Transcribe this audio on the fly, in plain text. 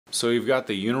So you've got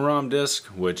the Unirom disc,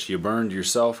 which you burned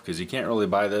yourself because you can't really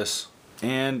buy this,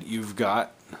 and you've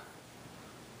got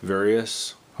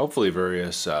various, hopefully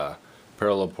various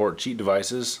parallel port cheat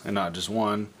devices, and not just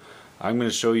one. I'm going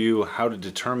to show you how to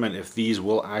determine if these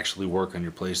will actually work on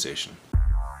your PlayStation.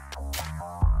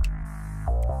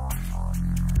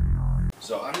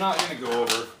 So I'm not going to go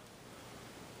over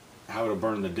how to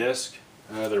burn the disc.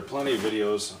 There are plenty of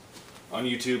videos on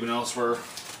YouTube and elsewhere,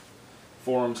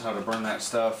 forums, how to burn that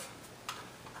stuff.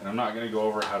 And I'm not going to go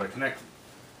over how to connect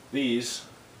these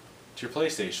to your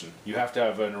PlayStation. You have to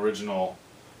have an original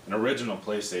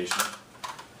PlayStation.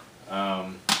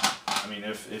 I mean,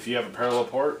 if you have a parallel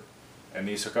port and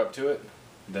these hook up to it,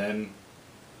 then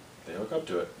they hook up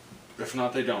to it. If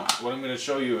not, they don't. What I'm going to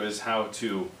show you is how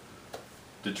to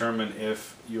determine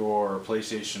if your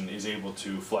PlayStation is able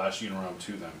to flash Unirom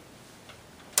to them.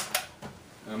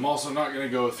 And I'm also not going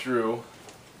to go through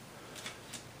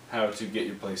how to get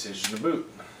your PlayStation to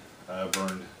boot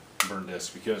burn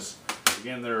disk, because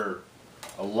again, there are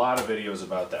a lot of videos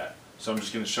about that. So I'm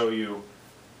just going to show you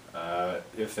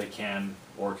if they can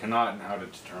or cannot and how to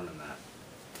determine that.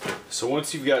 So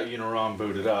once you've got Unirom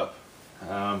booted up,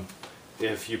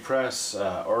 if you press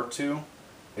R2,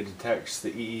 it detects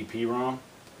the EEPROM,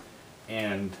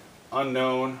 and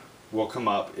unknown will come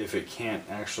up if it can't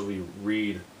actually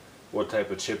read what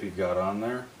type of chip you've got on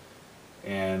there.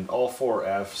 And all 4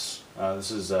 Fs,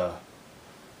 this is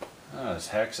this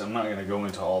hex, I'm not going to go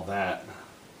into all that,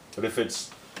 but if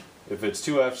it's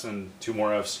 2 Fs and 2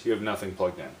 more Fs, you have nothing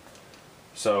plugged in.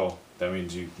 So that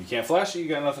means you can't flash it, you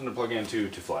got nothing to plug into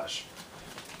to flash.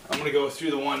 I'm going to go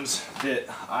through the ones that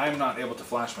I'm not able to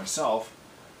flash myself.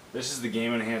 This is the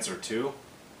Game Enhancer 2.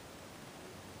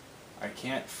 I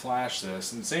can't flash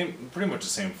this, and pretty much the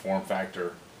same form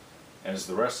factor as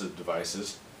the rest of the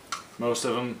devices. Most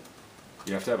of them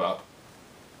you have to have up,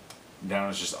 down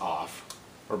is just off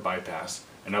or bypass,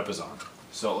 and up is on.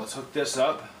 So let's hook this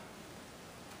up,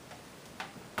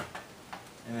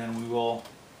 and then we will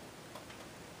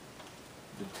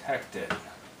detect it.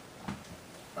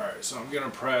 Alright, so I'm going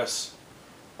to press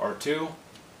R2,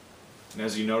 and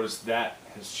as you notice, that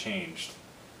has changed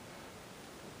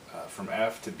from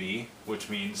F to B, which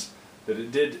means that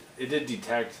it did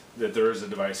detect that there is a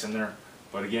device in there,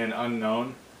 but again,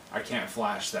 unknown, I can't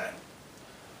flash that.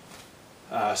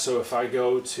 So if I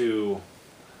go to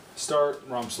Start,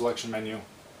 ROM Selection menu,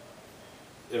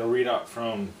 it'll read out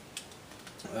from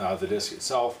the disk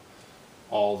itself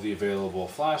all the available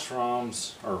flash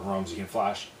ROMs, or ROMs you can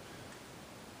flash.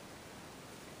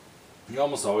 You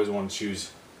almost always want to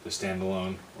choose the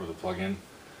standalone or the plug-in.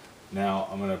 Now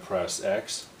I'm going to press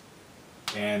X,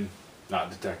 and not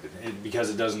detected, because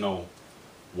it doesn't know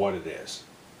what it is.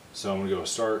 So I'm going to go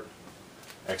Start,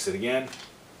 exit again,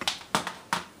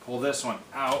 pull this one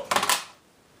out,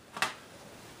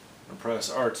 and press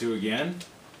R2 again,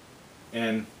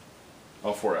 and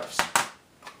all 4 Fs.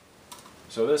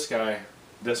 So this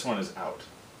one is out.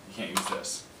 You can't use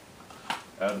this.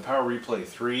 The Power Replay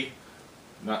 3,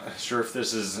 not sure if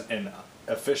this is an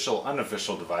official,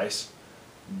 unofficial device,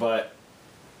 but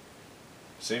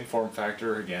same form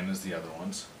factor again as the other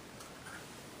ones.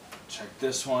 Check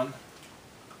this one.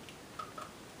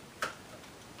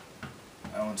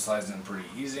 That one slides in pretty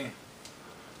easy.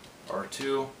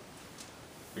 R2,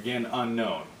 again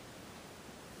unknown.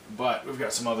 But we've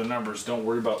got some other numbers. Don't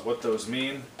worry about what those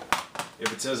mean.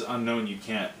 If it says unknown, you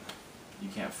can't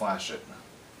flash it.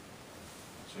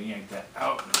 So yank that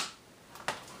out.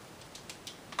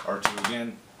 R2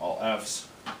 again, all Fs.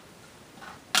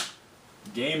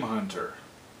 Game Hunter,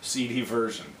 CD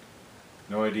version.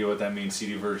 No idea what that means,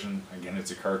 CD version. Again,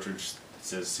 it's a cartridge that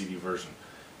says CD version.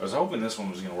 I was hoping this one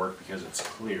was going to work because it's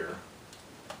clear.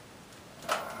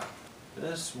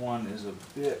 This one is a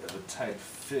bit of a tight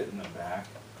fit in the back.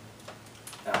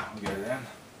 We got it in.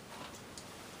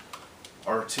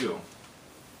 R2.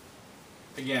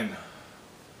 Again,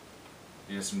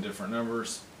 you get some different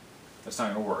numbers. That's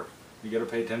not going to work. You got to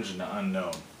pay attention to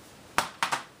unknown.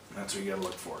 That's what you got to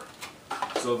look for.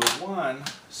 So the one,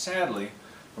 sadly,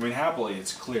 I mean happily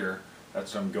it's clear.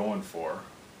 That's what I'm going for.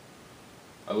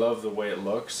 I love the way it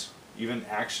looks. Even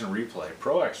Action Replay,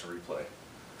 Pro Action Replay.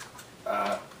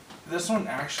 This one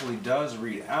actually does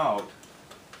read out.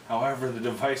 However, the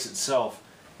device itself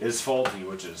is faulty,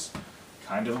 which is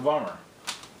kind of a bummer.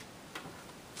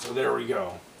 So there we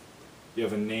go. You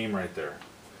have a name right there.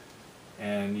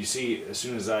 And you see, as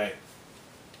soon as I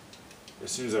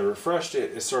refreshed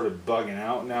it, it started bugging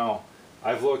out. Now,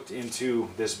 I've looked into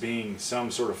this being some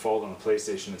sort of fault on the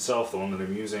PlayStation itself, the one that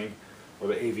I'm using, or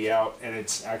the AV out, and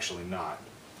it's actually not.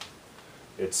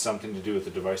 It's something to do with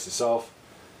the device itself.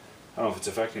 I don't know if it's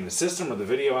affecting the system or the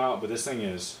video out, but this thing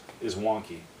is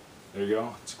wonky. There you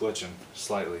go, it's glitching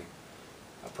slightly.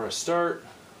 I press start.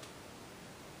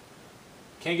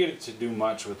 Can't get it to do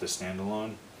much with the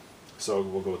standalone, so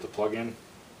we'll go with the plug-in.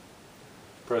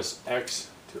 Press X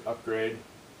to upgrade,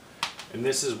 and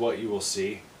this is what you will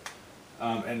see.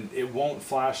 And it won't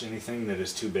flash anything that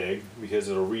is too big because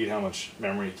it'll read how much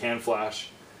memory it can flash.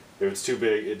 If it's too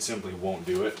big, it simply won't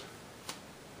do it.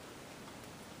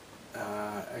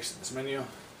 Exit this menu.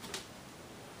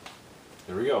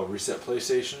 There we go, reset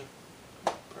PlayStation.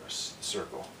 Press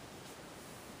circle.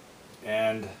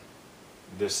 And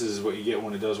this is what you get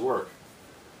when it does work.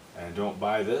 And don't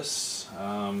buy this.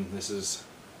 This is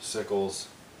Sickles'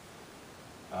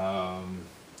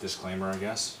 disclaimer, I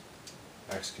guess.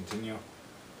 X continue.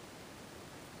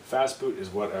 Fast boot is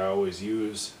what I always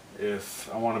use if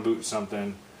I want to boot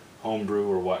something, homebrew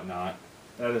or whatnot.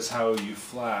 That is how you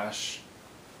flash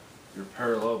your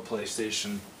parallel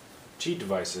PlayStation cheat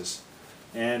devices.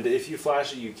 And if you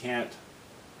flash it, you can't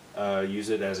use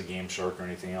it as a Game Shark or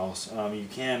anything else. You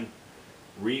can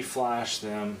reflash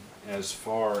them as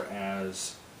far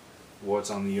as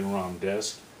what's on the Unirom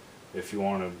disk if you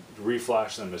want to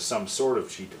reflash them as some sort of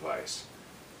cheat device.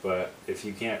 But if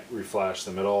you can't reflash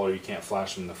them at all, or you can't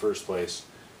flash them in the first place,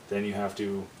 then you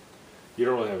don't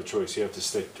really have a choice. You have to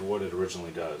stick to what it originally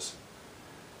does.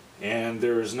 And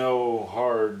there is no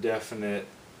hard, definite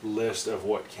list of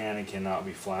what can and cannot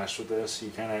be flashed with this.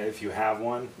 You kind of, if you have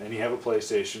one, and you have a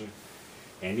PlayStation,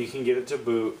 and you can get it to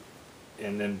boot,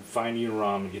 and then find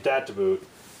Unirom and get that to boot,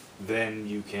 then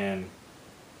you can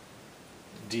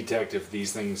detect if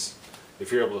these things,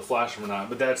 if you're able to flash them or not.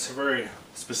 But that's a very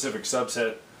specific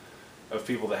subset of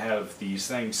people that have these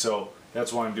things, so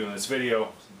that's why I'm doing this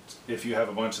video. If you have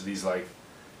a bunch of these like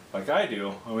I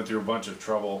do, I went through a bunch of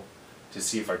trouble to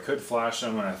see if I could flash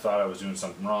them, and I thought I was doing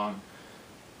something wrong.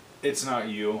 It's not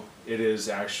you, it is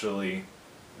actually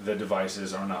the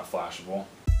devices are not flashable.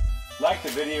 Like the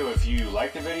video if you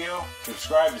like the video,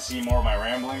 subscribe to see more of my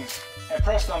ramblings, and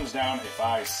press thumbs down if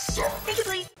I suck. Thank you,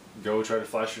 please. Go try to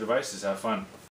flash your devices, have fun.